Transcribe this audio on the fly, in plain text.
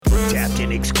Tapped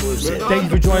In exclusive. Thank you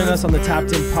for joining us on the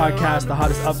Tapped In podcast, the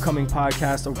hottest upcoming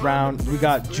podcast around. We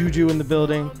got Juju in the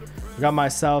building. We got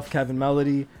myself, Kevin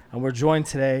Melody, and we're joined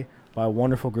today by a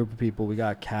wonderful group of people. We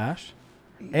got Cash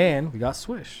and we got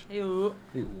Swish.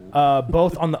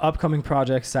 Both on the upcoming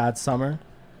project Sad Summer,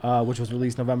 which was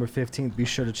released November 15th. Be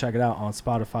sure to check it out on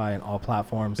Spotify and all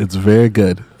platforms. It's very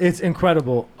good. It's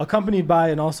incredible, accompanied by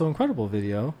an also incredible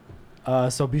video.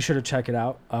 So be sure to check it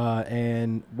out.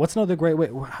 And what's another great way?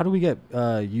 How do we get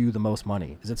you the most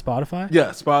money? Is it Spotify? Yeah,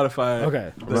 Spotify.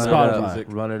 Okay, Spotify.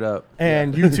 Run it up.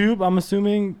 And YouTube, I'm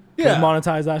assuming, Yeah. can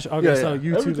monetize that. Okay, Yeah, so yeah.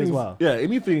 YouTube as Everything's- well. Yeah,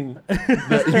 anything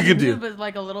that you can do. YouTube is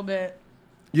like a little bit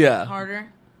Yeah, harder.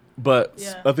 but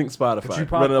Yeah. I think Spotify. But you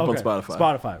Run it up okay, on Spotify.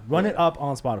 Spotify. Run it up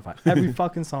on Spotify. Every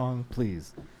fucking song,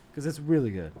 please. Because it's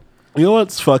really good. You know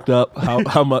what's fucked up?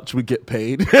 How much we get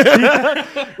paid?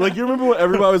 Like, you remember when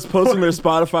everybody was posting their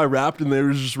Spotify Wrapped and they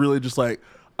were just really just like,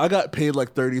 I got paid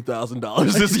like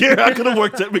 $30,000 this year. I could have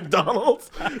worked at McDonald's.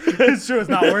 It's true. It's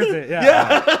not worth it.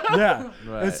 Yeah. Yeah.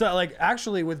 Right. It's like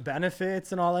actually with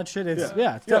benefits and all that shit, it's,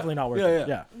 Yeah. it's definitely not worth Yeah, it.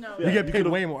 yeah. Yeah. No. You get paid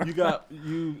could've- way more. You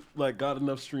got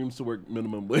enough streams to work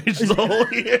minimum wage the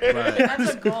whole year. Right.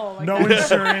 That's a goal. Like, No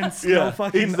insurance, no Yeah,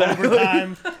 fucking exactly.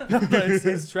 overtime. No,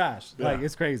 it's trash. Yeah. Like,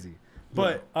 it's crazy.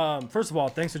 But first of all,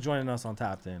 thanks for joining us on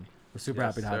Tapped In. We're super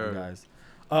Yes, happy to have you sir. guys.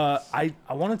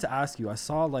 I wanted to ask you, I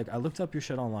saw, like, I looked up your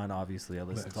shit online, obviously. I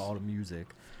listened to all the music.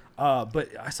 But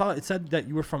I saw it said that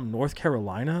you were from North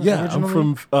Carolina Yeah, originally?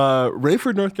 I'm from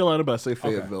Rayford, North Carolina, but I say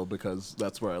Fayetteville because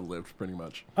that's where I lived pretty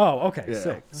much. Oh, okay, Yeah.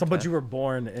 sick. So, but you were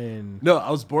born in... No, I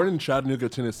was born in Chattanooga,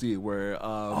 Tennessee, where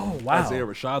wow. Isaiah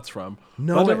Rashad's from.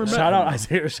 No But I way. never met Shout out him.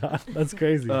 Isaiah Rashad. That's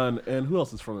crazy. And who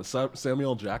else is from it?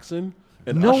 Samuel Jackson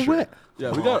and No Usher. way.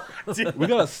 Yeah, we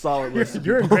got a solid list. of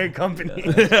You're in people. great company.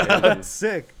 That's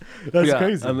sick. That's Yeah,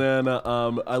 crazy. And then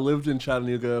I lived in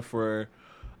Chattanooga for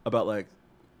about like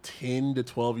 10 to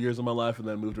 12 years of my life, and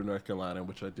then moved to North Carolina,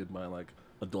 which I did my like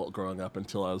adult growing up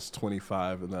until I was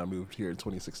 25, and then I moved here in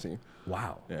 2016.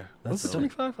 Wow. Yeah, That's was it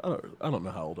sick. 25? I don't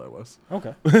know how old I was.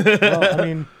 Okay. Well, I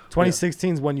mean,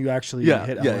 2016 is when you actually Yeah,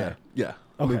 hit yeah, LA. yeah.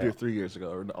 I moved Okay. here 3 years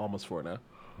ago, or almost 4 now.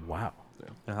 Wow.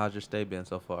 And how's your stay been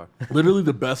so far? Literally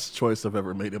the best choice I've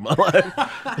ever made in my life.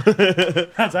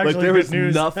 That's actually Like, there good was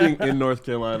news. nothing in North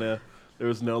Carolina. There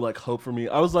was no like hope for me.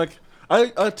 I was like,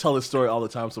 I tell this story all the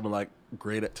time, so I'm like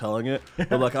great at telling it.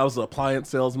 But like, I was an appliance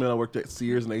salesman. I worked at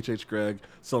Sears and H.H. Gregg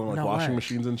selling like No washing way.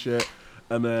 machines and shit.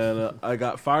 And then I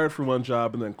got fired from one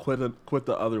job and then quit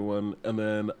the other one. And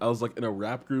then I was like in a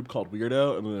rap group called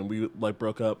Weirdo, and then we like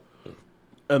broke up.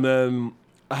 And then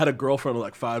I had a girlfriend for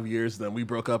like 5 years. Then we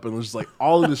broke up, and it was just like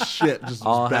all of this shit just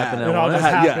All was bad. happened at It all once? just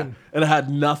happened. And I had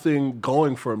nothing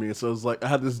going for me. So it was like I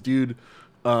had this dude.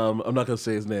 I'm not gonna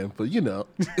say his name, but you know.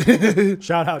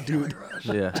 Shout out, dude.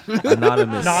 Yeah.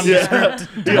 Anonymous.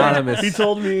 Anonymous. He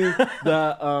told me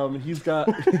that he's got.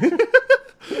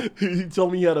 He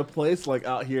told me he had a place like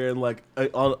out here, and like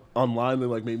online they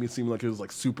like made me seem like it was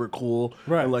like super cool,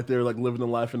 Right. And like they were like living the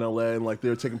life in LA, and like they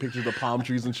were taking pictures of palm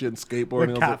trees and shit and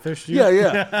skateboarding. Like I was catfished like, you? yeah,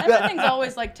 yeah. Everything's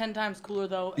always like 10 times cooler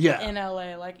though. Yeah. In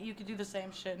LA, like you could do the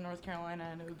same shit in North Carolina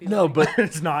and it would be No, like, but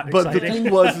It's not But the exciting.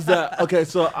 thing was is that okay,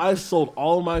 so I sold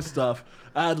all of my stuff.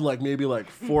 I had like maybe like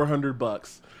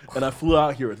 $400, and I flew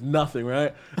out here with nothing,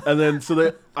 right? And then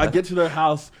I get to their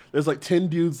house. There's like 10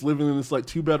 dudes living in this like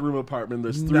 2-bedroom apartment.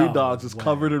 There's 3 No dogs. It's way.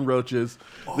 covered in roaches.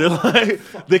 They're like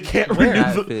they can't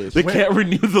Catfish. can't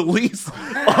renew the lease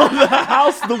on the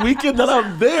house the weekend that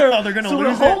I'm there. Oh, they're gonna so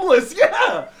lose we're it? homeless.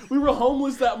 Yeah, we were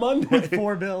homeless that Monday.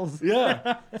 4 bills.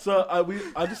 Yeah, so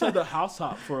I just had the house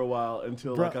hop for a while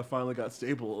until Bro. like I finally got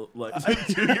stable like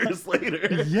 2 years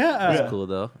later. Yeah. It's cool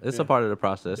though. It's a part of the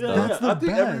process Yeah, though. yeah. That's the I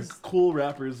think every best. cool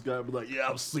rapper's got to be like, yeah,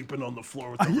 I was sleeping on the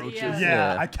floor with the roaches. Yeah.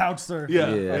 Yeah, Yeah. I couch surf.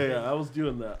 Yeah, Yeah. yeah. I was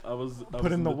doing that. I was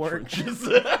Put in the work. trenches.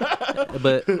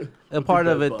 But a part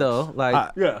of it Bed though, bugs.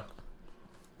 like Yeah,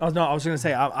 Oh no, I was gonna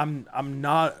say I'm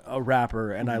not a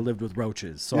rapper and I lived with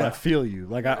roaches, so I Yeah. feel you.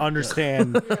 Like I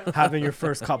understand having your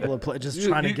first couple of just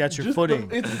trying to get your just footing.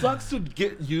 it sucks to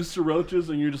get used to roaches,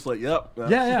 and you're just like, yep.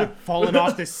 that's- Yeah, falling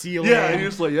off the ceiling. Yeah, and you're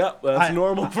just like, yep, that's I-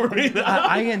 normal for me now.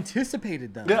 I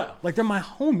anticipated them. Yeah. Like they're my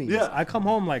homies. Yeah. I come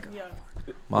home like, yeah.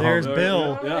 my there's home-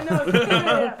 Bill. Yeah. I know,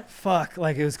 yeah. Fuck,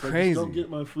 like it was Just crazy. don't get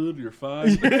my food, you're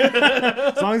fine.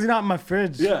 As long as you're not in my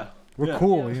fridge, Yeah, we're yeah.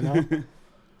 cool, you know?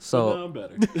 So now So I'm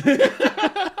better.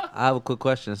 I have a quick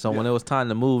question. So when it was time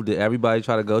to move, did everybody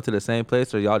try to go to the same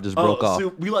place, or y'all just Oh, broke off?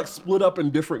 so we like split up in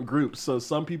different groups. So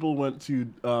some people went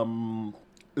to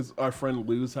is our friend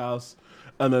Lou's house,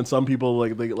 and then some people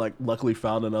like they like luckily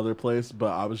found another place.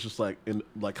 But I was just like in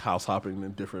like house hopping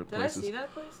in different Did places. I see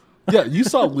that place? Yeah, you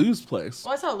saw Lou's place.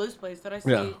 Well, I saw Lou's place. Did I see?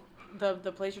 Yeah.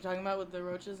 The place you're talking about with the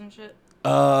roaches and shit?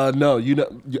 No,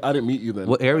 I didn't meet you then.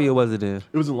 What area was it in?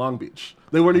 It was in Long Beach.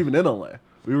 They weren't even in LA.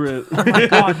 We were in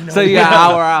God, no. So you got an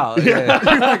hour out.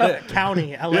 Yeah.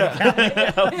 County, LA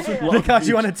County. They got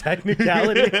you on a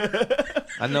technicality.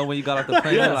 I know when you got off the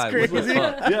plane, Yeah, you're like, it's what the crazy.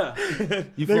 fuck? yeah.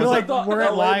 You They were feel like, I thought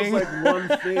weren't LA lying. was like one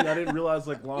thing. I didn't realize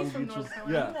like Long He's from Beach was North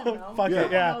Carolina. yeah. You don't know. Fuck You it,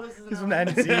 don't yeah. know this is He's an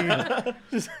from the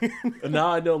LA. NC. And now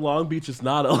I know Long Beach is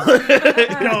not LA. No.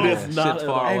 It's not Shit's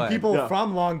far LA. away. And people Yeah.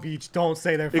 from Long Beach don't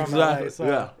say they're from Exactly. LA. So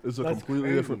yeah, it's a that's completely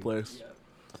crazy. different place.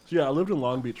 So yeah, I lived in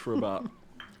Long Beach for about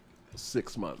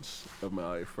 6 months of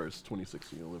my first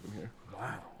 2016 year living here.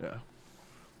 Wow. Yeah,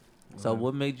 So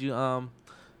what made you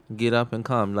get up and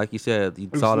come? Like you said, you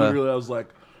it was saw the. literally I was like,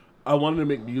 I wanted to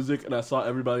make music, and I saw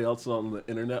everybody else on the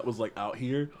internet was like out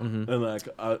here, and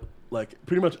like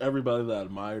pretty much everybody that I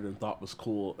admired and thought was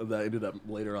cool, and that I ended up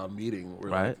later on meeting were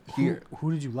Right. like here.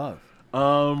 Who did you love?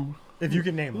 Who's If you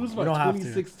can name them. my You don't have to.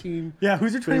 2016? Yeah,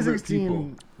 who's your favorite 2016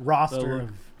 people? roster That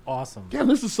of awesome? Damn,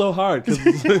 this is so hard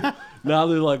because now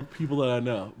they're like people that I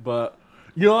know. But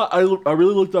you know, what? I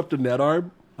really looked up to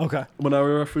NetArb Okay. when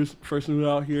I first moved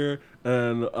out here,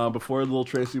 and before Lil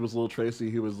Tracy was Lil Tracy,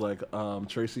 he was like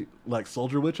Tracy, like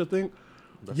Soldier Witch, I think.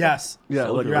 Yes. Yeah,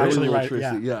 like You're early actually Lil right.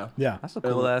 Tracy. Yeah. Yeah. That's a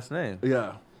cool ass name.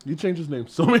 Yeah. You changed his name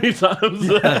so many times. How do you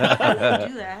do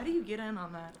that? How do you get in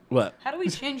on that? What? How do we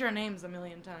change our names a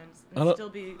million times I and don't- still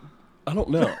be? I don't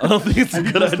know. I don't think it's a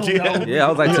you good just don't idea. know? Yeah, I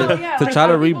was like Oh, to yeah, to like, try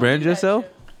to how do people rebrand do that yourself.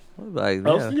 shit? Like,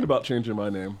 I was yeah. thinking about changing my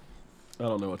name. I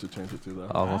don't know what to change it to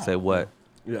though. I was gonna say what?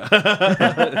 Yeah.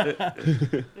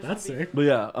 That's sick. But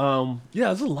yeah,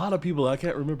 there's a lot of people I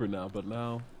can't remember now, but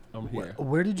now I'm here.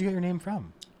 Where did you get your name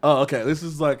from? Oh, okay. This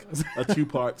is like a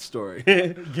 2-part story.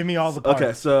 Give me all the parts.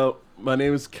 Okay, so my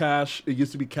name is Cash. It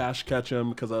used to be Cash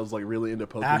Ketchum because I was like really into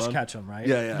Pokemon. Ash Ketchum, right?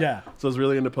 Yeah. Yeah. So I was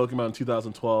really into Pokemon in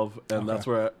 2012, and Okay. that's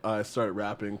where I started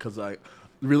rapping because that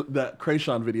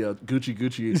Krayshawn video,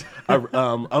 Gucci. I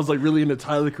was like really into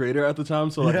Tyler the Creator at the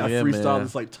time, so like Yeah. I Yeah, freestyled man.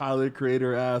 this like Tyler the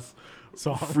Creator ass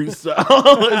So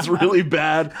freestyle. It's really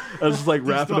bad. I was just like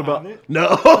rapping still about have it? no,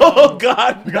 oh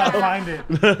God, we gotta find it.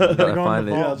 Gotta Go in find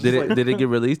the it. vault. Yeah, Did it get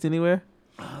released anywhere?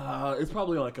 it's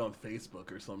probably like on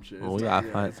Facebook or some shit. Oh It's yeah, not, I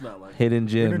find it's not like hidden gonna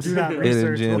gems. do that Hidden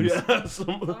research. gems. yeah,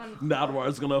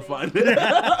 Nadwar's gonna find it.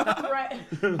 Right.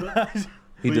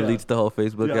 He But yeah. deletes the whole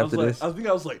Facebook Yeah, after this. I think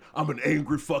I was like, I'm an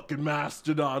angry fucking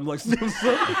mastodon, like some shit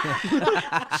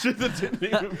that didn't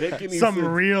even make any Some sense.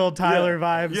 real Tyler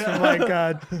vibes Yeah. from like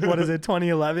what is it,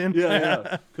 2011?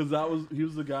 Yeah, because he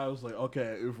was the guy who was like,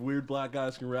 okay, if weird black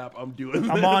guys can rap, I'm doing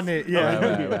this. I'm on it. Yeah.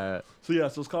 Right. So yeah,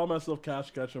 so I was calling myself Cash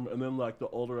Ketchum, and then like the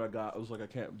older I got, I was like, I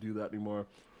can't do that anymore.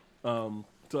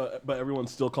 But everyone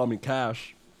still called me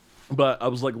Cash. But I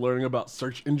was like learning about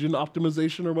search engine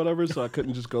optimization or whatever, so I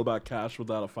couldn't just go by Cash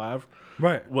without a 5.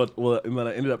 Right. And then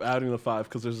I ended up adding the 5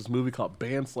 because there's this movie called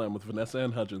Band Slam with Vanessa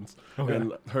Ann Hudgens, Okay.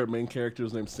 and her main character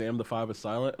is named Sam. The 5 is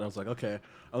silent, and I was like, okay,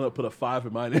 I'm gonna put a 5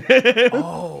 in my name.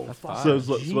 Oh, So it's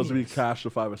supposed to be genius. Cash. The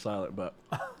 5 is silent, but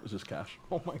it's just Cash.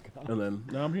 Oh my god. And then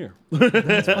now I'm here.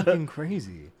 That's fucking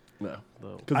crazy. No,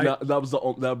 I- because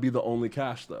that would be the only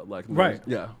Cash though. Like Right.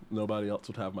 yeah, nobody else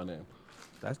would have my name.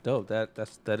 That's dope.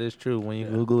 That is true. When you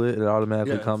Google it, it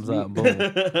automatically Yeah, comes it's up. Boom.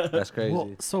 That's crazy.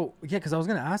 Well, so yeah, because I was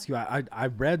gonna ask you. I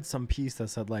read some piece that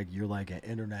said like you're like an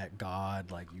internet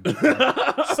god, like you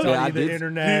study Yeah, I the did-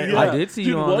 internet. Yeah. I did see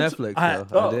Dude, you on once- Netflix. I-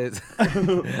 Though. I did.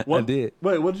 I What? did.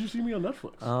 Wait, what did you see me on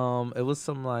Netflix? It was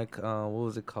some like what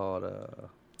was it called? I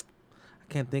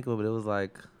can't think of it. It was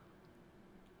like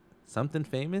something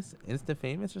famous, instant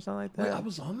famous or something like that. Wait, I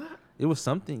was on that. It was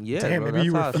something. Yeah. Damn, bro, maybe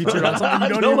you that's were how I featured on saw it. something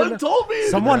you don't no even one know. told me.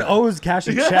 Someone owes Cash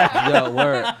a check. Yo,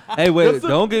 word. Hey, wait, That's the-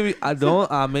 don't give me.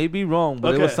 I may be wrong,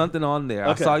 but it was Okay. something on there.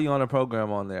 Okay. I saw you on a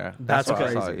program on there. That's why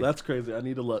I saw crazy. you. That's crazy. I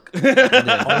need to look. Oh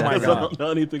my I god. don't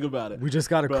know anything about it. We just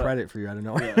got a But- credit for you. I don't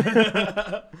know. Yeah.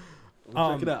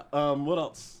 Check it out. What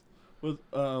else? Wait,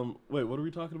 what are we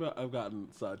talking about? I've gotten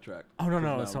sidetracked. Oh, no, 'Cause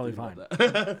no, now it's I'm totally thinking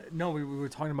about that. No, we were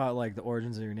talking about like the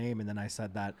origins of your name, and then I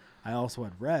said that I also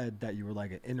had read that you were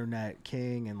like an internet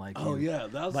king, and like Oh you- yeah,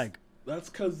 like that's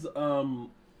because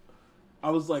I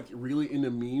was like really into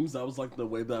memes. That was like the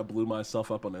way that I blew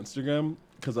myself up on Instagram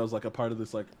because I was like a part of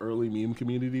this like early meme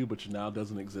community, which now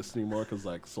doesn't exist anymore because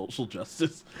like social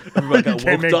justice. Everybody got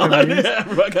can't make woked the on. memes?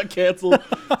 Everybody got canceled.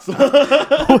 So,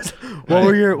 what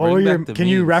were your Bring back the can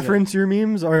you memes, reference your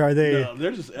memes, or are they no,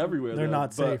 they're just everywhere. they're though,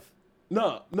 not but- safe?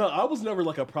 No, I was never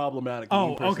like a problematic Oh,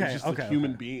 meme person. okay, It's just okay, like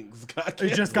human okay. beings. got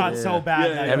It just canceled. got Yeah. so bad.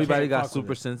 Yeah, that you Everybody can't got fuck with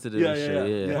super it. sensitive Yeah, and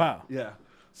shit. Yeah. Wow. Yeah.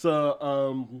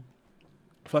 So,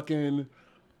 fucking,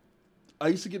 I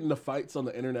used to get into fights on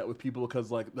the internet with people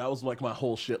because like that was like my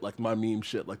whole shit, like my meme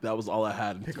shit, like that was all I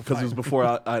had because it was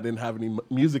before I didn't have any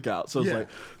music out. So it's like,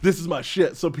 this is my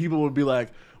shit. So people would be like,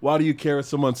 why do you care if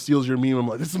someone steals your meme? I'm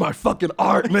like, this is my fucking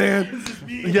art, man.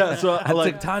 Yeah, so I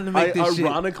like took time to make this shit.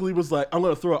 ironically was like, I'm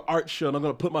gonna throw an art show and I'm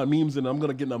gonna put my memes in. I'm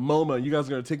gonna get in a MoMA. And you guys are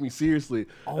gonna take me seriously.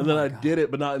 And then I did it,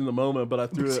 but not in the MoMA. But I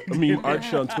threw a meme art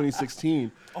show in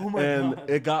 2016. And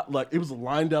it got like, it was a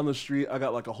line down the street. I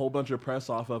got like a whole bunch of press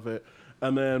off of it.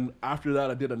 And then after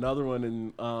that, I did another one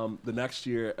in the next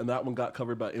year, and that one got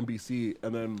covered by NBC.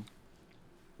 And then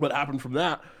what happened from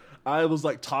that? I was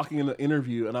like talking in an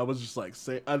interview, and I was just like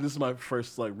saying, "This is my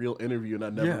first like real interview, and I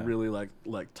never really like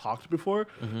talked before."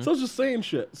 So I was just saying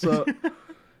shit. So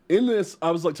in this,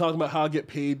 I was like talking about how I get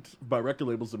paid by record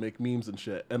labels to make memes and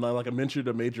shit, and I mentioned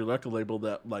a major record label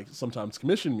that like sometimes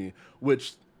commissioned me,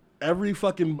 which every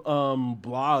fucking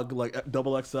blog like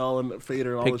Double XL and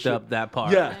Fader and all this Picked shit up that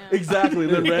part. Yeah, exactly.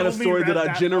 And then ran a only story read that I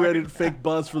that generated fake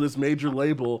buzz for this major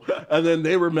label, and then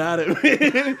they were mad at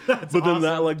me. But then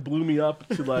that like blew me up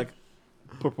to like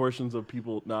proportions of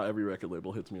people. Not every record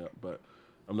label hits me up, but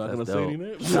I'm not gonna That's say any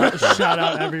dope. names. Shout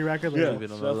out every record Yeah, label. Keep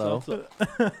it on shouts the out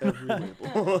to every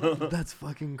label. That's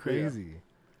fucking crazy.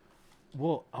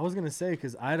 Well, I was gonna say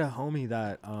because I had a homie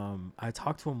that I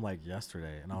talked to him like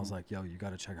yesterday, and I was like, "Yo, you got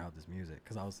to check out this music,"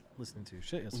 because I was listening to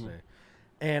shit yesterday,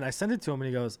 and I sent it to him, and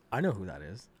he goes, "I know who that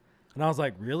is," and I was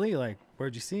like, "Really? Like,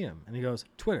 where'd you see him?" And he goes,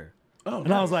 "Twitter,"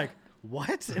 and I was like,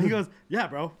 "What?" And he goes, "Yeah,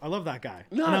 bro, I love that guy,"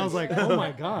 and I was like, "Oh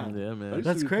my god." Yeah, I man. used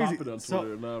That's to be crazy. popping on So-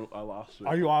 Twitter, and now I lost it.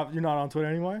 Are you off? You're not on Twitter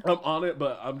anymore? I'm on it,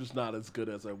 but I'm just not as good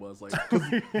as I was. Like, 'cause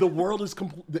the world is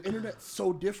the internet's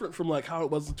so different from like how it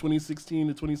was in 2016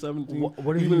 to 2017, What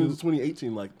have even you- in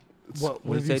 2018. Like, What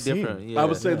When have you you say seen? different, yeah. I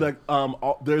would say that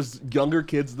there's younger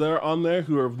kids there on there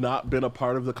who have not been a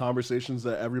part of the conversations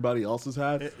that everybody else has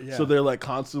had. Yeah. So they're like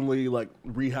constantly like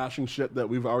rehashing shit that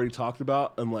we've already talked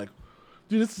about, and like,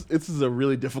 dude, this is a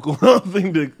really difficult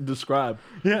thing to describe.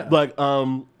 Yeah. Like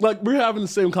we're having the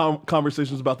same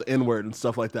conversations about the N word and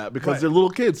stuff like that because Right. they're little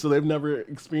kids, so they've never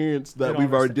experienced that don't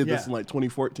we've already understand- did this yeah. in like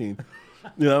 2014.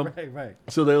 You know. Right.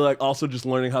 So they're like also just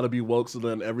learning how to be woke, so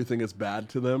then everything is bad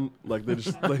to them. Like they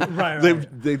just like Right.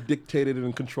 they've dictated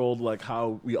and controlled like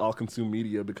how we all consume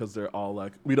media because they're all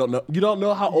like you don't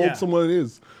know how old Yeah. someone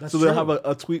is. That's So they'll true. have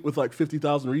a tweet with like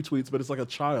 50,000 retweets, but it's like a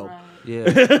child. Right. Yeah,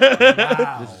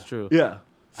 Wow. this is true. Yeah.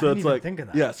 So didn't it's even like think of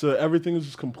that. yeah. So everything is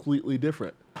just completely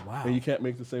different. Wow. And you can't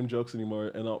make the same jokes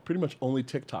anymore. And pretty much only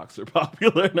TikToks are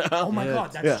popular now. Oh my Yeah.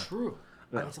 god, that's Yeah. true.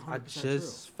 That's 100% I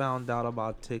just found out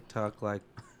about TikTok. Like,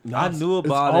 No, I knew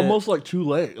about it's it. almost like too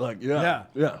late. Like yeah.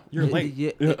 You're late.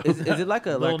 Yeah, is it like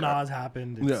a Lil like a, Nas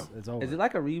happened. It's over. is it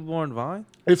like a reborn Vine?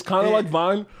 It's kind of like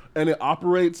Vine, and it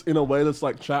operates in a way that's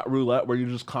like chat roulette, where you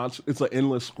just it's an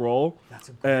endless scroll. That's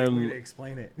a great and way to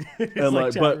explain it. It's and, like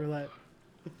like, chat but- roulette.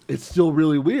 It's still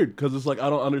really weird because it's like I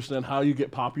don't understand how you get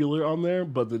popular on there,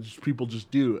 but people just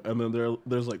do. And then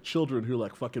there's like children who are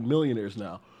like fucking millionaires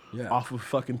now Yeah. off of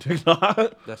fucking TikTok.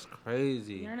 That's The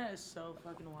crazy. internet is so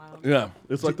fucking wild. Yeah,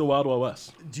 it's like the Wild Wild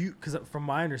West. Do you? Because from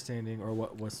my understanding, or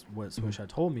what Swish had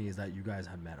told me, is that you guys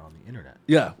had met on the internet.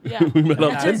 Yeah, Yeah. we met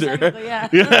on Yeah, Tinder. technically, yeah.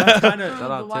 That's kind of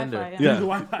Shout out The Tinder. Wi-Fi, Yeah. through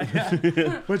the Wi-Fi,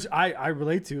 yeah. Which I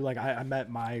relate to. Like I met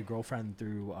my girlfriend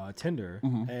through Tinder,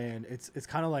 and it's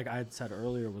kind of like I had said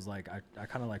earlier was like I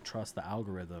kind of like trust the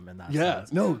algorithm in that Yeah,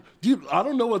 sense. no, dude, I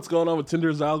don't know what's going on with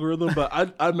Tinder's algorithm, but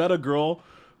I met a girl.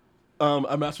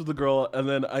 I matched with a girl, and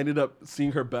then I ended up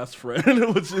seeing her best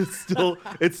friend, which is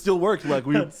it still worked. Like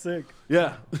we, That's sick.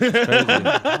 yeah, Crazy.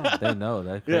 They know.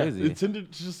 That's yeah. crazy. Tinder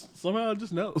just somehow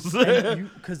just knows.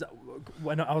 Because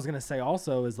when I was gonna say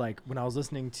also is like when I was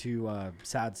listening to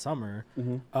Sad Summer,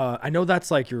 I know that's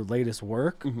like your latest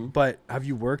work, but have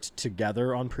you worked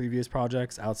together on previous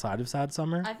projects outside of Sad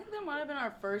Summer? I think that might have been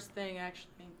our first thing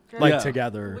actually. 'Cause- Like Yeah.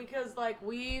 together. Because like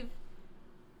we've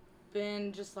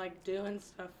been just like doing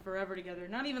stuff forever together.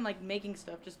 Not even like making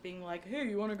stuff, just being like, hey,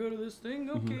 you want to go to this thing?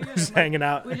 Okay. Yeah. Just Like, hanging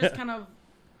out. we just kind of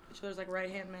each other's like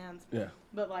right hand mans. Yeah.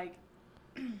 But like,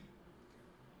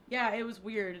 yeah, it was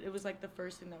weird. It was like the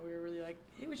first thing that we were really like,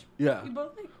 hey, we should. Yeah. We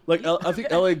both like. Like I think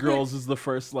LA Girls is the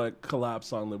first like collab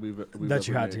song that we've That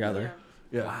you ever had made. together.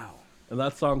 Yeah. Wow. And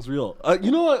that song's real.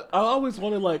 You know what? I always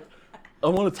wanted like I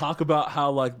want to talk about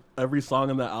how like every song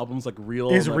in that album's like real.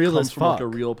 Is and, like, real comes as from like a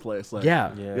fuck. real place. Like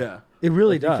Yeah. yeah. It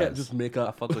really Like, does. You can't just make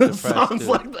up fuck with the press, songs too.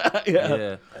 like that.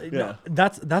 Yeah. Yeah. Yeah.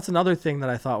 That's another thing that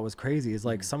I thought was crazy is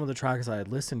like some of the tracks I had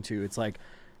listened to, it's like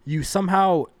you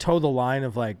somehow toe the line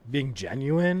of like being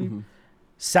genuine,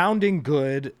 sounding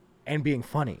good, and being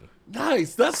funny.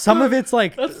 Nice. That's some the- of it's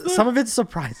like that's the- some of it's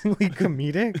surprisingly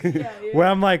comedic. Yeah, yeah. Where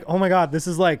I'm like, oh my god, this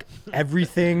is like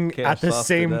everything Can't at the soften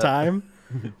same up. time.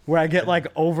 Where I get like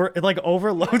it like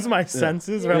overloads my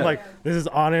senses. Where I'm Yeah. like, this is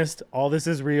honest. All this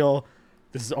is real.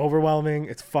 This is overwhelming.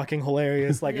 It's fucking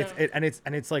hilarious. Like Yeah.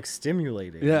 it's like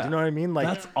stimulating. Yeah. Do you know what I mean? Like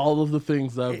That's all of the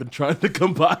things that I've been trying to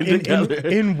combine together.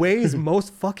 in ways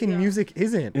most fucking Yeah. music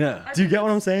isn't. Yeah. I Do you think get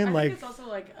what I'm it's- saying? I Like think it's also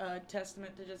like a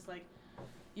testament to just like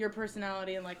your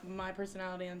personality and like my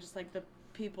personality and just like the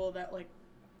people that like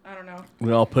I don't know.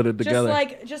 We all put it together.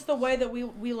 Just the way that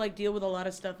we like deal with a lot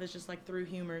of stuff is just like through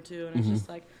humor too, and it's Mm-hmm. just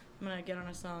like I'm gonna get on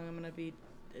a song, I'm gonna be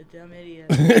a dumb idiot.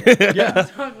 yeah.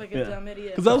 Talk like a dumb idiot.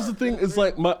 Because that was the thing. It's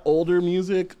like my older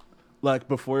music, like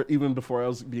before I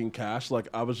was being Cash, like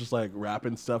I was just like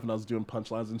rapping stuff and I was doing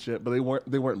punchlines and shit. But they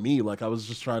weren't me. Like I was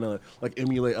just trying to like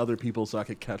emulate other people so I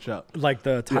could catch up.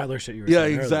 the Tyler shit you were Yeah, saying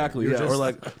earlier. exactly. You're Yeah, or just-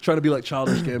 like trying to be like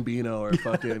Childish Gambino or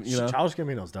fucking, you know. Childish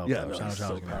Gambino's dope. Yeah, though. no, Shout out he's so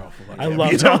Childish Gambino. powerful. I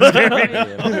love Childish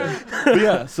Gambino. But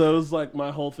yeah, so it was like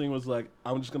my whole thing was like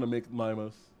I'm just gonna make my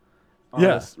most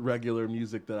honest, regular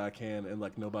music that I can, and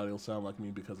like nobody will sound like me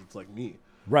because it's like me.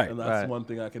 Right. And that's Right. one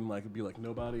thing I can like be like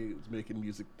nobody is making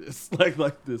music this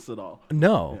like this at all.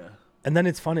 No. Yeah. And then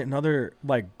it's funny. Another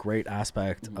like great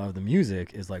aspect of the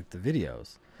music is like the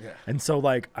videos. Yeah. And so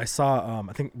like I saw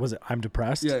I think was it I'm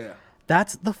Depressed? Yeah, yeah.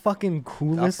 That's the fucking I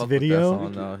coolest fuck with that video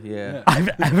song, though. Yeah. I've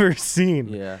ever seen.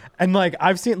 Yeah. And like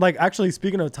I've seen like actually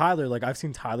speaking of Tyler, like I've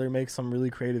seen Tyler make some really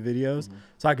creative videos,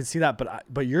 so I could see that.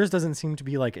 But yours doesn't seem to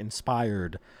be like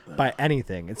inspired by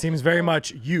anything. It seems very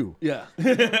much you. Yeah.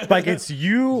 Like it's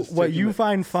you, what taking you it.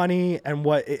 find funny, and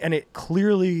and it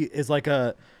clearly is like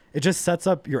it just sets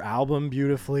up your album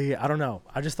beautifully. I don't know.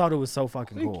 I just thought it was so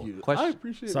fucking Thank cool. you. Question- I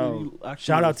appreciate that So you actually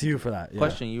shout out listen to you for that. Yeah.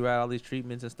 Question: you write all these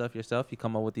treatments and stuff yourself? You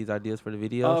come up with these ideas for the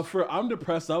videos? For I'm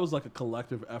Depressed, that was like a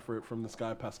collective effort from this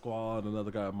guy Pasquale and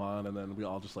another guy Amon, and then we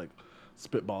all just like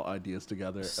spitball ideas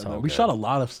together. So and then we good. shot a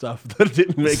lot of stuff that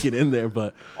didn't make it in there,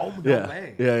 but Oh, no yeah,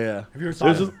 way. yeah. Have you ever There's thought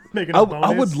just- of making I a would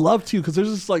bonus? love to, because there's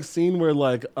this like scene where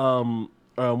like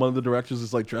one of the directors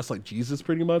is like dressed like Jesus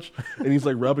pretty much, and he's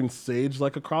like rubbing sage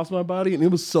like across my body, and it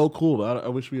was so cool. I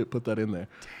wish we had put that in there.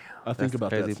 I think That's about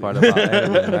the crazy that part scene. about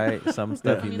editing, right? Some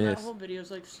stuff I you mean, that miss. whole video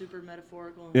is like super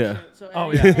metaphorical. And Yeah. Shit. So Oh,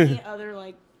 any, yeah. any other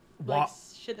like Wa-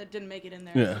 shit that didn't make it in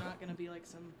there, Yeah. it's not gonna be like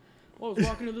some. Well, I was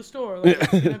walking to the store. Like,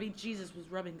 it's gonna be Jesus was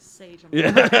rubbing sage. On my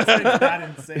Yeah. that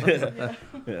insane.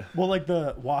 Yeah. Well, like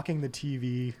the walking the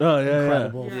TV. Oh yeah,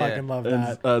 Incredible. Yeah. Fucking love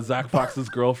And that. Zach Fox's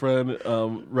girlfriend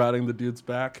riding the dude's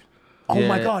back. Oh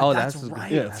my Yeah. god, Oh, that's, that's-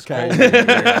 right. Yeah, That's it's crazy.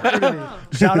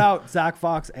 crazy. Shout out Zach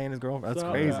Fox and his girlfriend. That's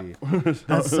Shout crazy.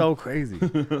 That's so crazy.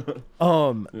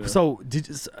 So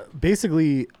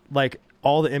basically like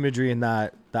all the imagery in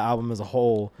the album as a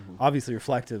whole, obviously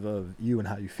reflective of you and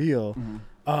how you feel.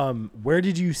 Where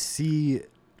did you see?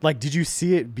 Like, did you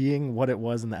see it being what it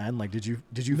was in the end? Like, did you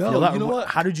No, feel that? you know Or what?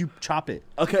 How did you chop it?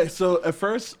 Okay, so at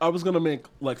first I was gonna make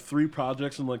like 3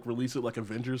 projects and like release it like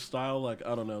Avengers style, like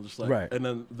I don't know, just like Right. And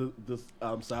then this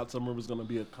Sad Summer was gonna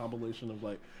be a compilation of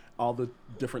like all the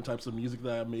different types of music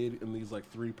that I made in these like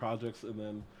 3 projects, and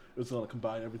then it was gonna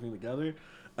combine everything together.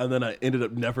 And then I ended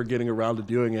up never getting around to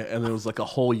doing it, and it was like a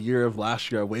whole year of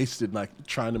last year I wasted like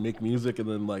trying to make music and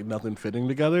then like nothing fitting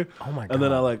together. Oh my And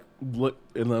then I God. like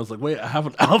looked and I was like, wait, I have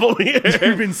an album here.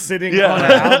 You've been sitting Yeah. on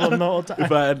an album the whole time.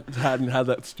 If I hadn't had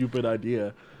that stupid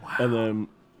idea. And then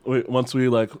once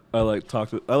I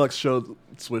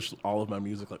switched all of my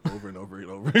music like over and over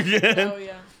and over again. Oh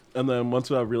yeah. And then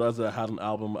once I realized that I had an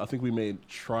album, I think we made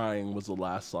Trying was the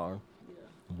last song.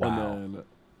 Wow. And then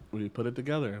we put it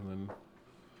together, and then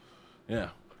yeah,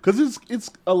 because it's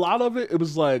a lot of it. It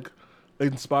was like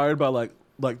inspired by like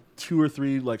 2 or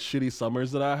 3 like shitty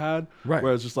summers that I had, Right.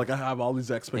 where it's just like I have all these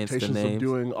expectations of names.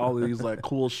 doing all of these like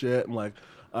cool shit, and like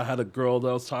I had a girl that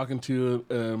I was talking to,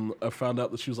 and I found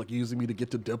out that she was like using me to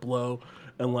get to Diplo,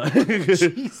 and like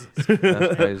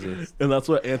That's crazy. and that's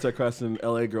what Antichrist and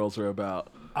LA Girls are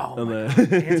about. Oh and my then,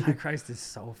 god, Antichrist is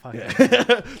so fucking.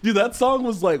 dude, that song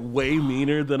was like way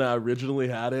meaner than I originally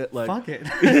had it. Like, Fuck it.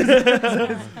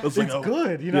 it's like, It's oh,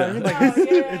 good, you know what I mean? Like, Oh, it's,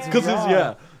 yeah. it's because raw.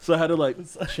 yeah. So I had to like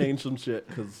change some shit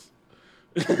because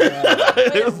Wait,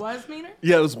 it was meaner.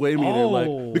 yeah, it was way meaner. Oh.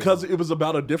 Like because it was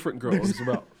about a different girl. It was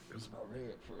about Ray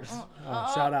at first.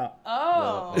 Oh, shout out.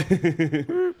 Oh.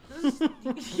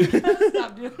 You gotta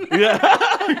stop doing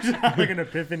that. Like an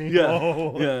epiphany. Yeah,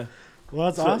 Oh. yeah. Well,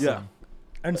 that's So, awesome. yeah.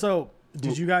 And so,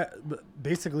 did you guys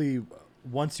basically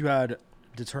once you had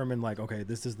determined like, okay,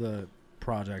 this is the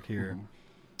project here,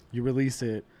 you release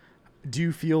it? Do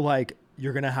you feel like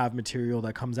you're gonna have material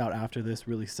that comes out after this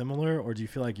really similar, or do you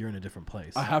feel like you're in a different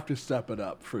place? I have to step it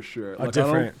up for sure. Like,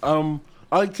 different-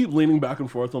 I keep leaning back and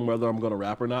forth on whether I'm going to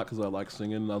rap or not because I like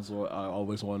singing. That's what I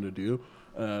always wanted to do.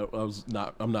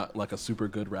 I'm not like a super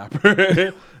good rapper.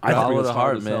 I follow Rapping the is hard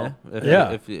heart, as hell. man.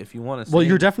 Yeah. If you want to. Well,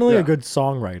 you're definitely Yeah. a good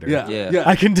songwriter. Yeah, Yeah.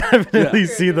 I can definitely Yeah.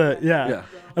 see the Yeah.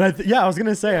 And I was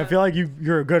gonna say I feel like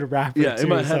you're a good rapper. Yeah, too, in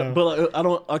my head, so- but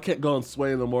like, I can't go and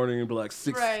sway in the morning and be like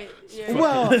six. Right. Yeah.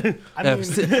 well, I mean,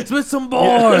 spit some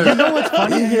bars. you know what's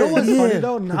funny? You know what's funny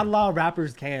though? Not a lot of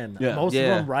rappers can. Yeah. Most Yeah.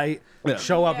 of them write, Yeah.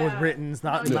 show up with Yeah. writtens.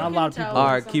 Not No, you not a can lot of tell people. All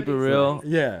right, keep it somebody's real. like-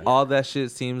 Yeah, All that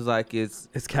shit seems like it's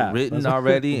cap. written That's-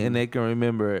 already, and they can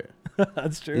remember it.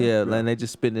 that's true. Yeah, and they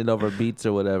just spitting it over beats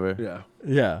or whatever. Yeah.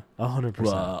 yeah, 100%.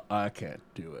 Well, I can't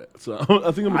do it. So I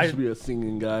think I'm gonna just be a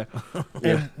singing guy.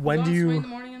 And when Go do on Sway in you the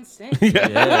morning and sing.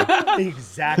 Yeah.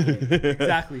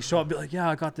 exactly show up? Be like, yeah,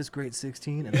 I got this great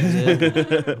 16, and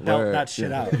then belt Word. that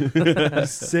shit out.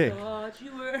 Sick. Thought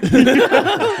you were.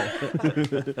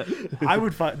 I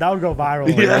would. That would go viral.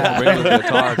 Yeah. Bring the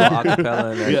guitar, go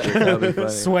acapella, and that shit. That'd be funny.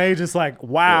 Sway just like,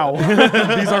 wow,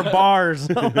 these are bars.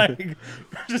 Like,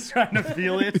 just trying to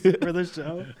feel it for the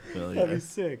show. That'd be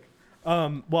sick.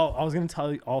 Well, I was gonna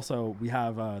tell you also we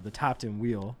have the tapped in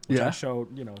wheel, which I Yeah. showed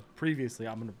previously.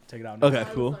 I'm gonna take it out now. Okay,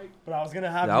 cool. But I was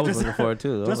gonna have Yeah, I you was just, looking forward to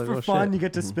it. I was just like, for oh, fun. shit. You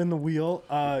get to spin the wheel.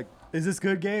 Is this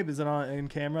good, Gabe? Is it on in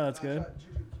camera? That's good.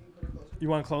 You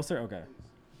want closer? Okay.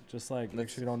 Just like make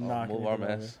sure you don't knock. Move our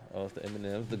anything over. mess. Oh, it's the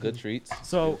M&M's, the good treats.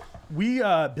 So we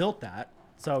built that.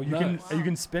 So you Nice. can you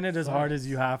can spin it as hard as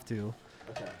you have to,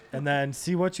 Okay. and then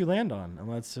see what you land on. And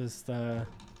let's just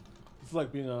It's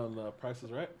like being on Price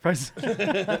is Right. press.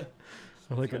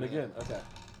 Like Spin again. Okay.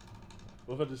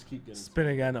 What if I just keep getting spin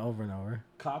again over and over.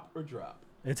 cop or drop?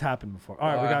 It's happened before. All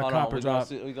right, we got hold on. copper We're drop.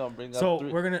 We're gonna bring up So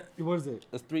three. we're gonna. What is it?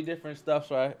 There's three different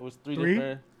stuffs, right? It was three Three?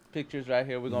 different pictures right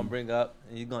here. We're gonna bring up,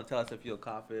 and you're gonna tell us if you'll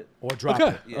cop it. Or drop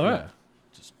Okay. it. Yeah. All right.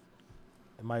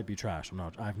 It might be trash.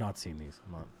 I've not seen these.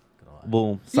 I'm not gonna lie.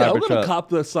 Boom. Yeah, we're gonna Cybertruck. cop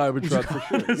the Cybertruck for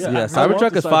sure. Yeah, I want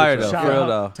Cybertruck the is fire Cybertruck. though. Shout For real out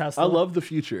though. Tesla. I love the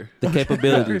future. The I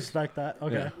capabilities. respect that.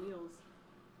 Okay. Yeah. Wheels.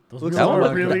 Those Looks wheels like are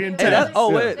that. really Hey, intense. that's- oh,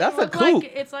 They wait, that's a look coupe.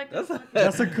 Like, it's like That's a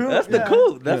That's a coupe. That's the yeah.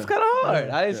 coupe. That's Yeah. kind of hard.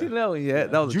 Yeah. I ain't seen that one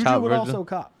yet. That was a Juju child would version. also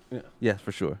cop. Yes,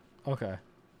 for sure. Okay.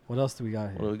 What else do we got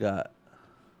What do here? we got?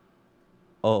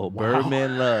 Oh, Wow.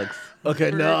 Birdman lugs.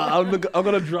 Okay, no, I'm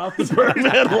gonna drop the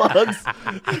Birdman lugs.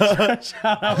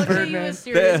 Shout I out look at you Birdman. with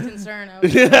serious concern. I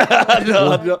was Yeah, no,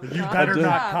 like, no. You better do.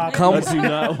 not cop. Come- I do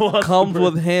not want. Comes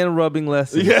with hand rubbing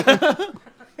lessons. Yeah.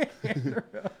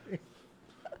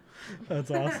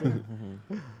 That's awesome.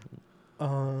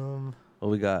 What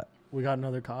we got? We got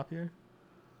another cop here.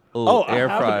 Oh, I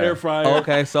have an air fryer.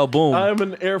 Okay, so boom. I'm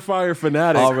an air fryer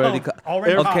fanatic. Already.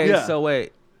 Already Air- cop. Okay, Yeah. so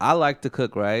wait. I like to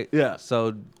cook, right? Yeah.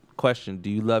 So, question: do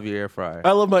you love your air fryer?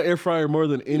 I love my air fryer more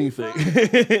than anything.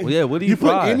 Well, yeah. What do you You put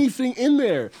fry? anything in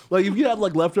there. Like if you had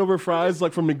like leftover fries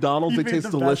like from McDonald's, You they made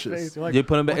taste the best delicious. face. You're like, You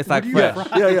put them. It's what like do you fresh.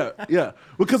 fry? Yeah.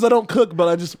 Because I don't cook, but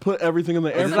I just put everything in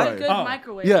the air It's fryer. like good Oh.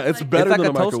 microwave. Yeah, it's like, better It's like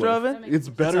than a toaster microwave. oven? It's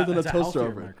better It's a- than a it's a toaster healthier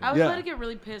oven. microwave. I would Yeah. let it get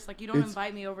really pissed. Like you don't It's-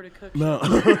 invite me over to cook. No.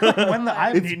 When I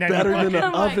haven't It's eaten any better than an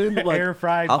I'm like- oven. Like, air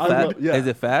fried. How I fast? love- yeah. Is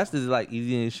it fast? Is it like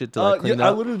easy and shit to like clean I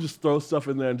up? literally just throw stuff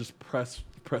in there and just press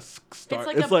start.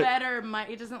 It's like better.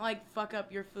 It doesn't like fuck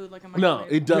up your food like a microwave.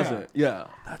 no, it doesn't. Yeah.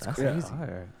 That's That's crazy.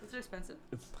 fire. Is it expensive?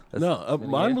 That's- No, spin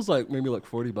mine again? was like maybe like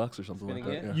 $40 or something Spin like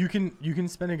that. again? Yeah. You can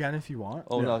spin again if you want.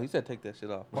 Oh Yeah. no, he said take that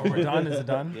shit off. Or we're done. Is it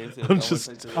done? Yeah, he said, I'm "Don't just-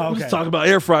 take that Oh, off." I'm okay. just talking about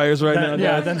air fryers right now. Then-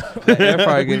 yeah. guys. Then The air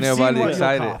fryer getting We've seen everybody what you'll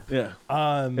excited. cop.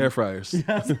 Yeah. Air fryers.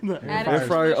 Yes, the air Add Air Fryers.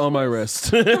 fryer on my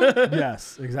wrist.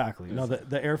 Yes, exactly. No,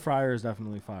 the air fryer is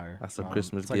definitely fire. That's a Um,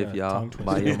 Christmas it's like gift, a y'all. tongue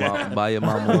Buy twister. your mom, buy your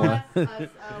mama one.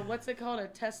 What's it called? A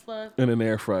Tesla. In an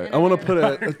air fryer. In I an want air to put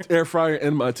an air fryer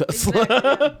in my Tesla.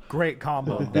 Exactly. Great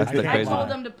combo. That's the can't I crazy lie. told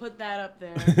them to put that up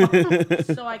there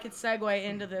so I could segue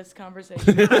into this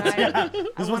conversation.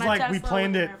 This was like we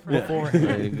planned it There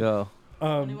beforehand. you go.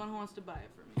 Anyone who wants to buy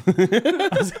it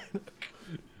for me.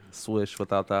 Swish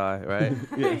without the eye, right?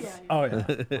 Yeah. Oh yeah,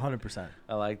 100%.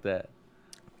 I like that.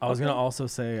 I was gonna also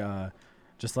say,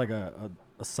 just like a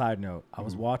side note, I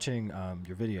was watching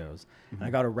your videos and I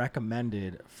got a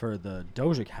recommended for the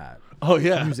Doja Cat Oh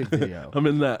yeah. music video, I'm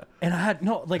in that. and I had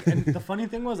no like. And the funny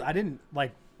thing was, I didn't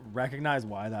like recognize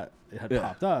why that it had Yeah.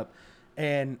 popped up.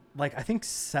 And like I think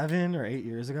 7 or 8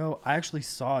 years ago, I actually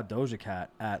saw Doja Cat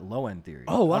at Low End Theory.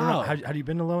 Oh, I don't know, wow. Had you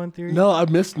been to Low End Theory? No, I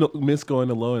miss going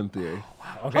to Low End Theory.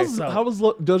 Okay, so How was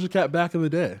Doja Cat back in the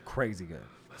day? crazy good.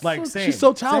 Like So- same, she's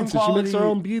so same talented. She makes her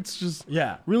quality. own beats. Just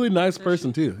Yeah. really nice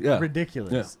person too. Yeah.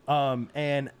 Ridiculous.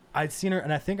 And I'd seen her,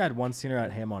 and I think I'd once seen her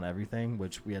at Ham on Everything,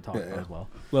 which we had talked Yeah, about yeah. as well.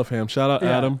 Love Ham. Shout out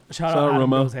Yeah. Adam. Shout out Adam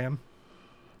Romo. Goes Ham.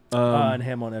 And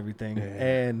Ham on Everything. Yeah.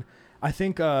 And I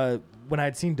think when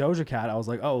I'd seen Doja Cat, I was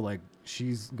like, oh, like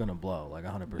she's gonna blow like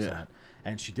 100%, Yeah.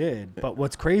 and she did. But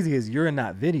what's crazy is you're in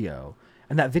that video,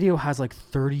 and that video has like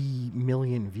 30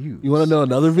 million views. You want to know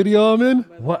another video I'm in?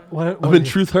 What? I'm in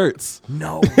Truth Hurts.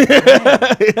 No.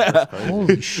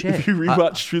 Holy shit. If you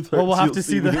rewatch Truth Hurts, Well, we'll have you'll to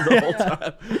see me the- the whole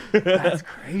time. That's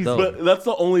crazy. Dope. But that's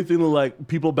the only thing that like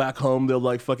people back home, they'll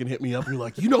like fucking hit me up and be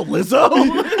like, you know Lizzo?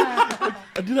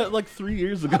 I did that like 3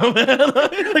 years ago, man.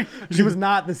 Like, she was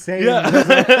not the same. Yeah.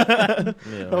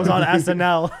 That was on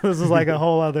SNL. This is like a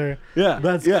whole other. Yeah.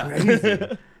 That's yeah.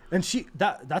 crazy. And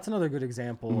that's another good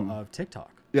example Mm-hmm. of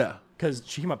TikTok. Yeah. Because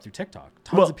she came up through TikTok.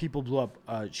 Tons Well- of people blew up.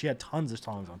 She had tons of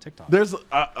songs on TikTok. There's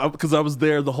because I was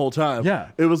there the whole time. Yeah.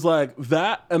 It was like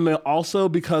that, and then also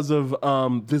because of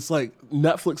this like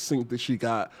Netflix sync that she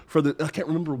got for the I can't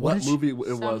remember what did she- movie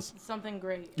it was. Something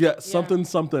great. Yeah, something.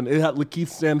 It had Lakeith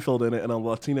Stanfield in it and a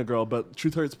Latina girl, but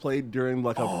Truth Hurts played during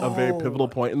like a very pivotal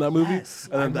point in that movie, yes.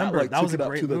 and I then that remember. like That took was a it up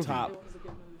great to the movie. top, It was a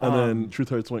good movie. and then Truth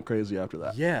Hurts went crazy after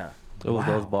that. Yeah. It was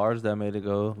Wow. those bars that made it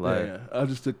go like. Yeah, I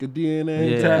just took a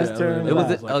DNA Yeah. test. Test, turn It was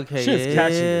left. like, okay. Shit's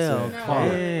catchy as yeah, fuck.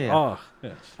 okay. Oh. yeah.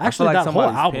 Actually, like that whole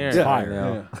somebody's album is parent fire.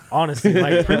 right now. Honestly,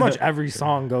 like pretty much every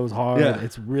song goes hard. Yeah.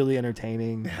 It's really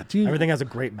entertaining. dude. Everything has a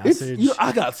great It's, message. you know,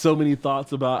 I got so many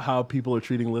thoughts about how people are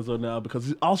treating Lizzo now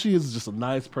because all she is just a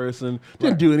nice person.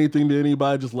 Didn't do anything to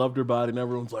anybody, just loved her body, and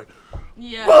everyone's like,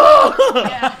 Yeah.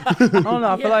 Yeah. I don't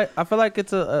know. Yeah. I feel like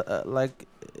it's a like.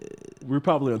 we're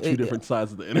probably on two It- different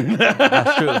sides of the internet.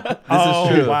 That's true. This oh,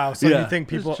 is true. wow. So Yeah. you think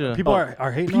people true. people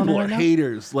are hating People on her are right now?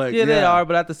 haters. Like, Yeah, they are,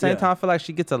 but at the same Yeah. time, I feel like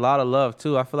she gets a lot of love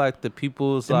too. I feel like the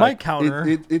people's It like. might counter.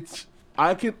 It's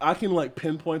I can like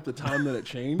pinpoint the time that it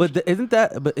changed. But isn't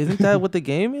that what the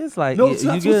game is like? no, you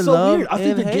that's get what's so love weird. I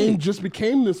think and the game hate. just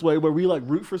became this way where we like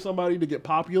root for somebody to get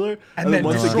popular, And then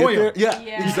once they destroy get there, 'em.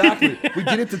 Yeah. exactly. We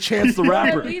get it to Chance the But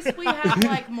Rapper. at least we have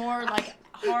like more like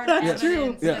hard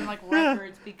evidence Yeah. and like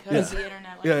records because of the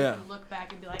internet. Like Yeah, you yeah. can look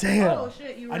back and be like, Damn. oh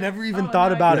shit, you were I never even oh, thought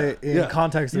no, about you- it in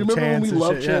context You of remember Chance when we and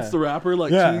loved shit, Chance yeah. the Rapper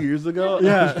like Yeah. 2 years ago?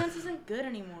 Yeah. Chance isn't good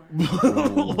anymore.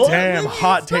 What? Damn,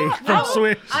 hot take from No,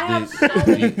 Switch. I have so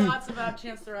many thoughts about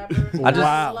Chance the Rapper. I just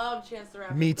Wow. love Chance the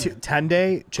Rapper. Me too. 10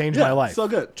 Day changed Yeah, my life. so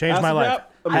good. Changed my Acid life.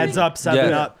 Rap, amazing. Heads up, 7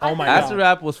 Yeah. up. Oh my Acid god.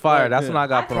 Rap was fire. That's Yeah. when I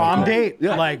got put Prom on. Date.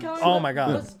 Yeah. Like, Kelly oh my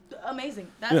god. was amazing.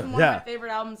 That's Yeah. one Yeah. of my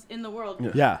favorite albums in the world.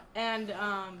 Yeah. And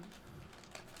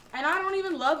I don't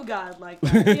even love God like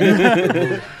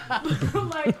that. You know?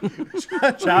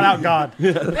 Like, Shout out God.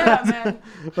 yeah, man.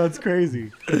 That's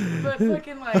crazy. But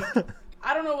fucking like,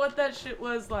 I don't know what that shit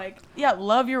was like. Yeah,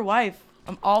 love your wife.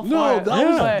 I'm all for No, it. that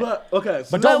was Yeah. but okay.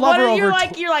 So But don't love what her are you over.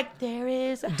 like? You're like, there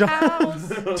is a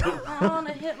house on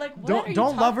a hit. Like, what are you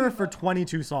Don't love her talking for about?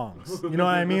 22 songs. You know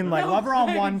what I mean? Like No, love her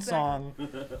on one exactly.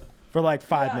 song for like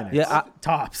 5 Yeah. minutes. Yeah,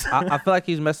 tops. I feel like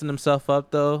he's messing himself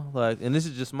up though. Like, and this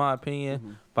is just my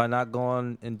opinion, by not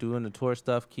going and doing the tour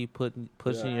stuff. Keep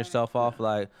pushing yourself off.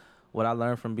 Like, what I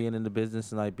learned from being in the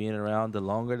business and like being around, the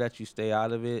longer that you stay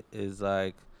out of it is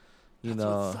like, you That's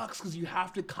what know, sucks because you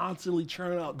have to constantly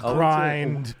churn out content.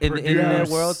 Grind. in the internet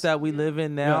produce. world that we live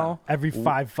in now, Every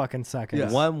 5 fucking seconds.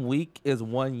 Yeah. 1 week is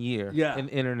 1 year. Yeah. In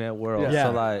the internet world, Yeah.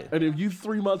 so like, And if you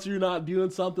 3 months you're not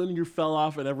doing something, you fell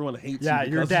off and everyone hates Yeah,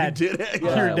 you you're because dead. you did it. You're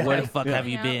Yeah. dead. where the fuck have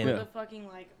you Coming out been? with a fucking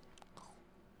like,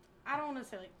 I don't want to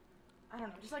say like, I don't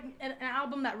know, just like an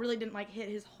album that really didn't like hit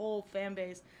his whole fan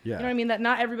base. Yeah. You know what I mean? That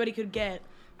not everybody could get.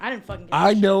 I didn't fucking get.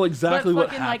 I that know shit. exactly But what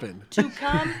fucking, happened. Like, to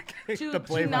come The to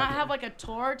play not button. have like a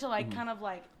tour to like kind of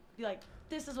like be like,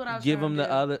 this is what I was. Give trying them to the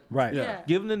do. other. Right. Yeah. Yeah.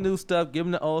 Give them the new stuff, give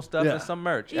them the old stuff, Yeah. and some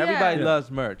merch. Yeah. Everybody Yeah. loves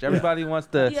merch. Everybody wants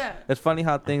to. Yeah. It's funny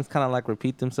how things kind of like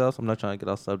repeat themselves. I'm not trying to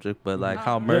get off subject, but like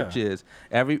how Yeah. merch is.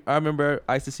 I remember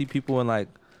I used to see people in like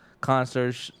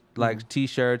concerts, like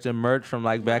T-shirts and merch from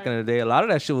like back in the day. A lot of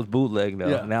that shit was bootleg though.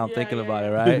 Yeah. Now I'm Yeah, thinking yeah, about yeah.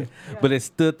 it, right? Yeah. But it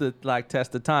stood the like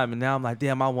test of time, and now I'm like,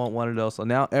 damn, I want one of those. So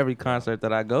now every concert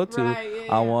that I go to, Right, yeah,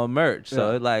 I yeah. want merch. So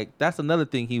Yeah. it, like that's another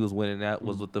thing he was winning at Mm.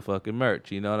 was with the fucking merch.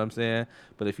 You know what I'm saying?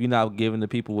 But if you're not giving the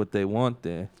people what they want,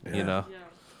 then you know. Yeah.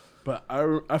 But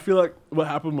I feel like what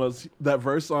happened was that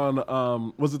verse on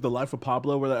was it The Life of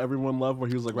Pablo where that everyone loved where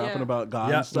he was like rapping Yeah. about God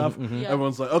Yeah. and stuff. Yeah.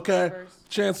 Everyone's like, okay, Verse.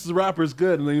 Chance the Rapper's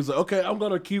good, and then he's like, okay, I'm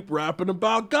gonna keep rapping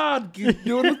about God, keep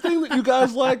doing the thing that you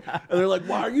guys like, and they're like,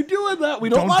 why are you doing that? We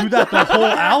don't, Don't like do that the whole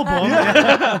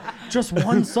album. Just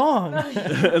one song.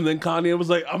 And then Kanye was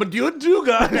like, I'm gonna do it too,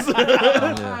 guys.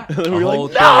 Yeah. And then A we were whole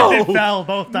like, thing. no, It fell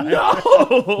both times.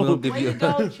 We're gonna give Way you. to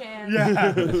go, Chance.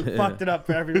 Yeah. Fucked it up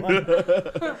for everyone.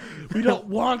 We don't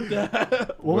want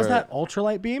that. What was Word. that?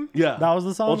 Ultralight Beam? Yeah. That was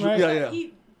the song, Ultra- right? yeah.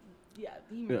 He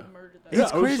Yeah. murdered that. Yeah,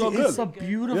 It's it was crazy. so It's so good.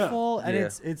 beautiful, and Yeah.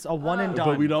 it's a one and done.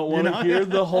 But we don't you want to know? hear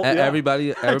the whole. Yeah.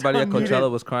 Everybody at don't need Coachella it.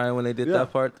 was crying when they did Yeah.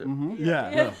 that part. Mhm.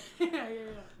 Yeah. Yeah.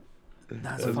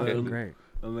 That's And fucking then- great.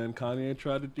 And then Kanye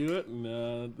tried to do it, and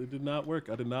it did not work.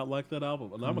 I did not like that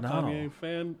album, and I'm a No. Kanye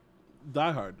fan,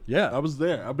 diehard. Yeah. I was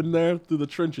there. I've been there through the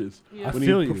trenches. Yeah. I When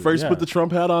feel he you, first yeah. put the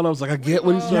Trump hat on, I was like, I get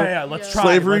what he's Yeah, doing. Yeah, let's Yeah. try.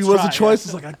 Slavery let's was try, a choice.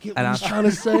 It's like I get what And he's trying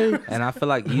to say. And I feel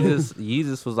like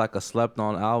Yeezus was like a slept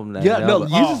on album. That Yeah, no,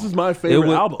 never- Yeezus is my favorite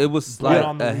album. It was Blood like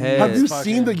on the ahead. Have you fucking-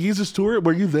 seen the Yeezus tour?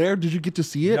 Were you there? Did you get to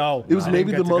see it? No, It was I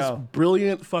maybe didn't the get to most go.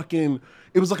 brilliant fucking.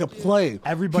 It was like a play.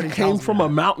 Everybody he came tells me from that. a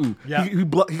mountain. Yeah. He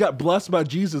got blessed by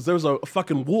Jesus. There was a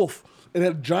fucking wolf and it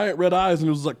had giant red eyes and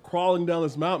it was like crawling down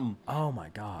this mountain. Oh my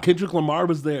god. Kendrick Lamar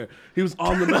was there. He was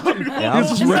on the mountain. Yeah, He was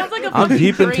just It ra- sounds like a I'm fucking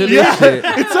deep into dream. this yeah, shit.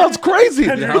 it sounds crazy.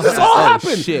 Yeah, But this all oh,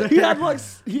 happened. shit.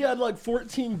 He had like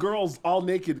 14 girls all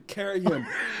naked carry him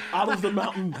out of the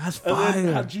mountain. That's and then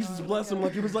fire. had Jesus bless him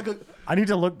like it was like a I need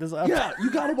to look this up. yeah. You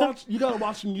gotta watch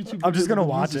on YouTube. I'm just the gonna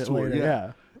watch Jesus it tour. later.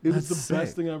 Yeah. It was That's the best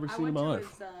sick. thing I've ever I seen in went my to life.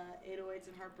 his 808s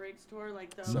and Heartbreaks tour,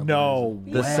 like the So- No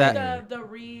he The did set- the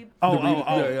re Oh, The read-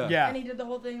 oh, yeah, yeah. and he did the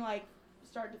whole thing like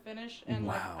start to finish, and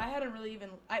like Wow. I hadn't really even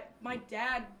my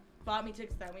dad bought me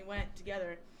tickets to that, and we went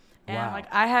together, and Wow. like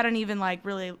I hadn't even like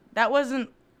really, that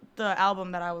wasn't the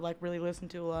album that I would like really listen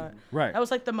to a lot. Right. That was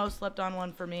like the most slept on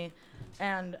one for me,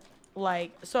 and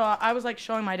like so I was like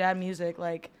showing my dad music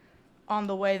like on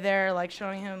the way there, like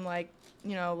showing him like,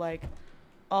 you know, like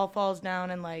All Falls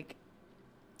Down and like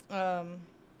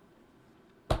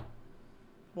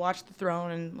Watch the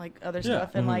Throne and like other Yeah.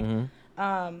 stuff, and like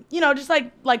Mhm. you know, just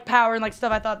like Power and like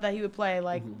stuff I thought that he would play,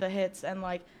 like the hits, and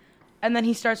like, and then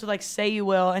he starts with like Say You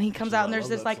Will, and he comes out and there's love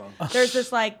this that like song. there's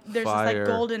this like Fire.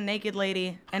 golden naked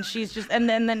lady, and she's just, and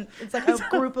then it's like a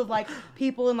group of like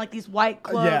people in like these white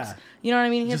cloaks, Yeah. you know what I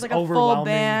mean? He has Just like a full overwhelming,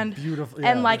 band, beautiful-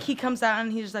 and yeah. like he comes out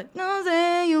and he's just like No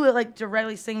Say You Will, like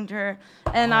directly singing to her,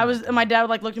 and and my dad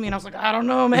like looked at me and I was like, I don't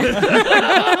know, man.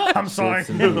 I'm sorry.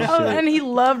 Shit's in the Oh, shit. and he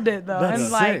loved it though, That's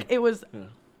and like sick. it was.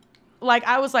 Like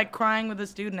I was like crying with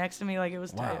this dude next to me, like it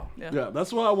was tight. Wow. Yeah,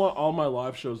 that's what I want all my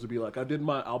live shows to be like. I did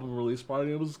my album release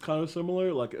party. It was kind of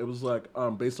similar. Like it was like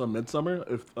based on Midsummer,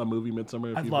 if a movie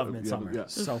Midsummer. If I you- love if you Midsummer. haven't- Yeah,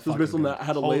 So it was fucking based on good. that. I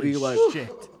had a Holy lady like shit.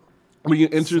 when you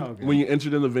entered So good. when you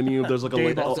entered in the venue. There's like a Gabe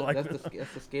lady. also like- That's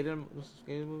the skater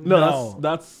movie? No, No.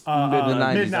 that's Uh, mid- The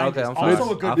 90s. mid-90s. Okay, I'm Also sorry.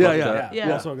 a good I movie. fucked Yeah, up.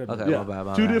 Yeah. Also a good Okay, movie. yeah, my bad,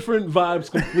 my two bad. different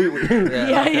vibes completely. Yeah,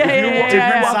 yeah, If yeah. you're Watching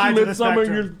sides of the Midsummer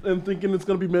spectrum. and thinking it's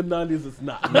gonna be mid '90s, it's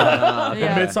not.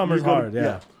 Yeah. Midsummer's You go- hard.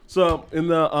 Yeah. So in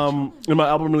my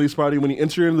album release party, when you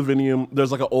enter in the venue,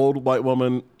 there's like an old white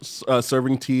woman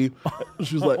serving tea.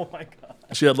 She was like, Oh my god.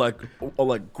 she had like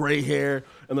gray hair,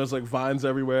 and there's like vines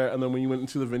everywhere. And then when you went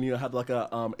into the venue, I had like a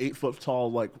 8-foot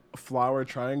tall like flower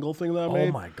triangle thing that I made.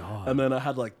 Oh my god. And then I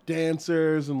had like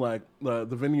dancers and like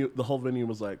the whole venue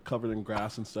was like covered in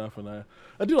grass and stuff, and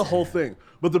I did a whole thing.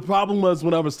 But the problem was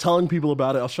when I was telling people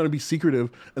about it, I was trying to be secretive,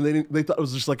 and they thought it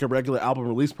was just like a regular album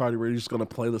release party where you're just gonna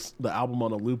play the album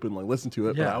on a loop and like listen to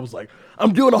it. But Yeah. I was like,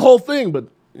 I'm doing a whole thing, but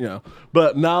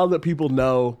but now that people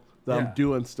know that Yeah. I'm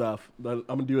doing stuff, that I'm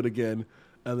gonna do it again,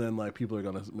 and then like people are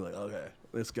gonna be like, okay,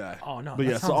 this guy. Oh, no, But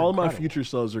that yeah, so sounds all of my incredible. future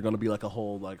shows are gonna be like a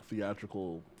whole like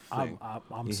theatrical thing.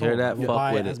 I'm You sold. hear that? I will Fuck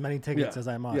buy with as it. many tickets as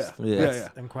I must. Yeah. Yeah. Yeah.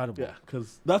 That's incredible. Yeah,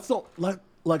 because that's the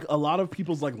like a lot of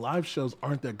people's like live shows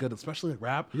aren't that good, especially like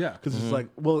rap. Yeah. because it's like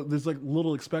there's like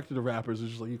little expected of rappers. It's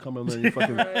just like you come in there, and you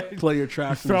fucking play your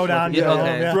tracks, Throw and down, fucking, you go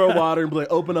home, yeah. throw water, and be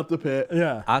like, open up the pit.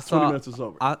 Yeah. I 20 saw. minutes is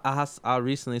over. I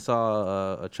recently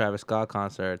saw a Travis Scott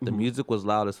concert. The music was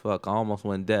loud as fuck. I almost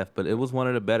went deaf, but it was one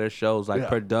of the better shows, like Yeah.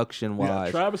 production Yeah,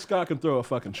 wise. Travis Scott can throw a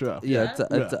fucking show. Yeah,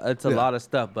 it's a Yeah. lot of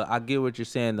stuff, but I get what you're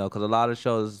saying though, because a lot of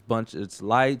shows, it's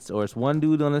lights, or it's one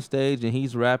dude on the stage and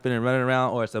he's rapping and running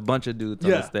around, or it's a bunch of dudes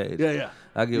on the stage. Yeah.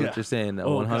 I get Yeah. what you're saying though,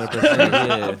 Oh, 100%.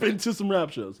 Yeah. I've been to some rap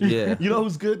shows. Yeah. You know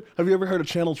who's good? Have you ever heard of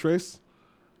Channel Trace?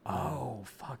 Oh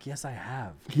fuck, yes I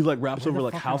have. He like raps Where over the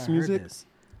like fuck have house I heard music, this?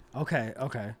 Okay.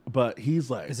 but he's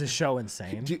like Is this show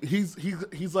insane?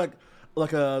 he's like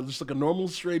a just like a normal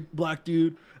straight black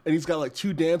dude, and he's got like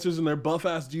two dancers and they're buff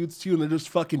ass dudes too, and they're just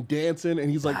fucking dancing, and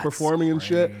he's like That's performing and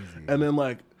shit. crazy. And then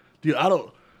like, dude, I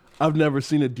I've never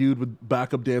seen a dude with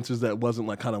backup dancers that wasn't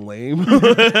like kind of lame,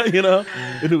 you know,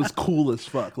 and it was cool as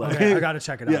fuck. Like, Okay, I gotta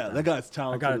check it out. Yeah, then. that guy's I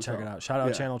talented. gotta as check hell. it out. Shout out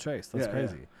Yeah. Channel Trace. That's Yeah,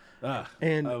 crazy. yeah.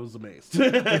 And I was amazed.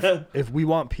 if we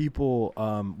want people,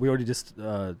 we already just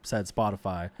said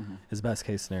Spotify is best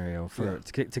case scenario for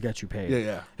to get you paid. Yeah,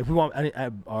 yeah. If we want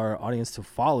our audience to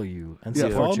follow you and Yeah,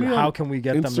 support follow you, me how on can we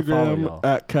get them to follow Instagram y'all?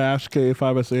 at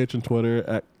CashK5SH and Twitter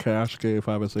at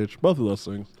CashK5SH. Both of those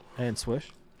things. And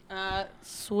Swish.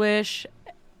 Swish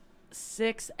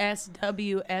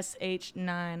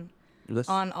 6SWSH9 Let's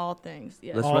on all things.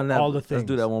 Yeah. let's All- run that. all the Let's do things.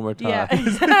 that one more time.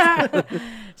 Yeah.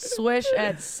 Swish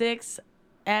at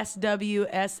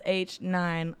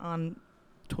 6SWSH9 on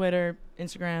Twitter,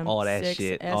 Instagram. All that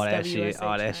shit. All that shit.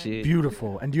 All that 6SWSH9. shit.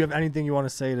 Beautiful. And do you have anything you want to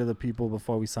say to the people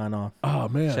before we sign off? Oh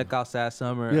man. Check out Sad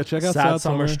Summer. Yeah, check out Sad Sad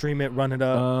Summer, stream it, run it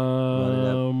up.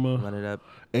 Run it up.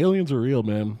 Aliens are real,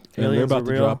 man. And Aliens they're about are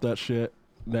to real. drop that shit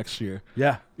next year.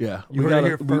 Yeah. Yeah. You heard it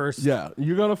here first. Yeah.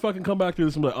 You're going to fucking come back to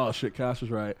this and be like, oh shit, Cash is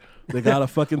right. They got a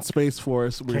fucking Space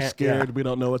Force. We're Can't- scared. yeah. We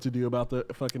don't know what to do about the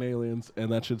fucking aliens.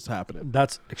 And that shit's happening.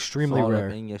 That's It's extremely all rare.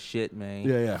 up in your shit, man.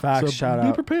 Yeah, yeah. Facts, So shout be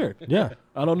out. prepared. Yeah.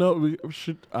 I don't know.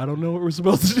 I don't know what we're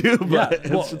supposed to do, but Yeah. it's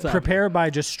Well, just happening. prepare by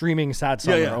just streaming Sad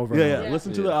Summer Yeah, yeah. over Yeah, and yeah. over.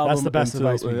 Listen to Yeah. the album. That's the best until-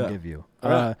 advice we yeah. can give you. All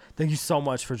right. Thank you so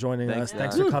much for joining Thanks, us.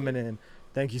 Thanks guys. for coming in.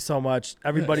 Thank you so much.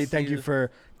 Everybody, thank you you.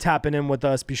 for tapping in with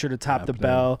us. Be sure to tap the Tapping in.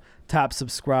 bell, tap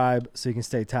subscribe so you can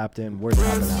stay tapped in. We're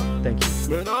tapping out. Thank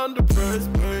you. Man, under press,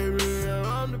 baby.